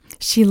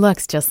She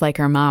looks just like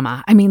her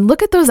mama. I mean,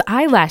 look at those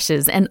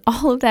eyelashes and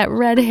all of that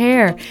red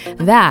hair.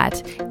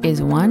 That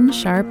is one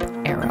sharp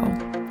arrow.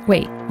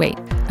 Wait.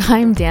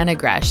 I'm Dana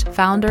Gresh,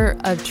 founder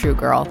of True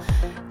Girl.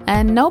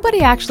 And nobody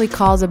actually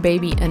calls a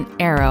baby an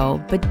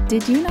arrow, but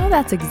did you know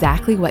that's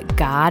exactly what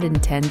God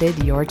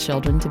intended your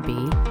children to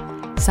be?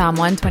 Psalm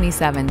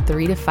 127,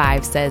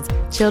 3-5 says,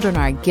 "Children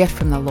are a gift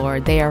from the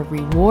Lord. They are a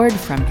reward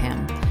from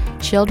him.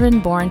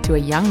 Children born to a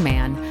young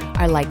man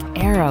are like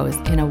arrows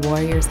in a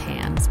warrior's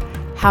hands.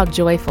 How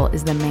joyful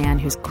is the man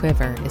whose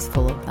quiver is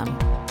full of them."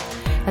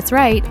 That's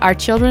right, our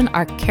children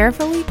are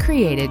carefully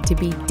created to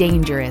be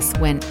dangerous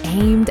when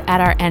aimed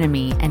at our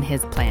enemy and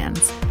his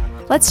plans.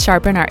 Let's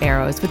sharpen our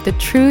arrows with the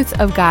truth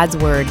of God's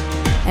word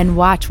and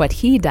watch what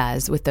he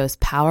does with those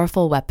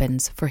powerful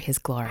weapons for his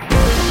glory.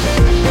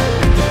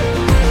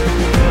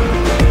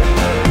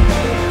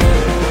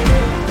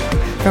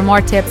 For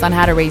more tips on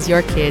how to raise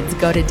your kids,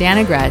 go to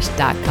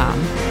danagresh.com.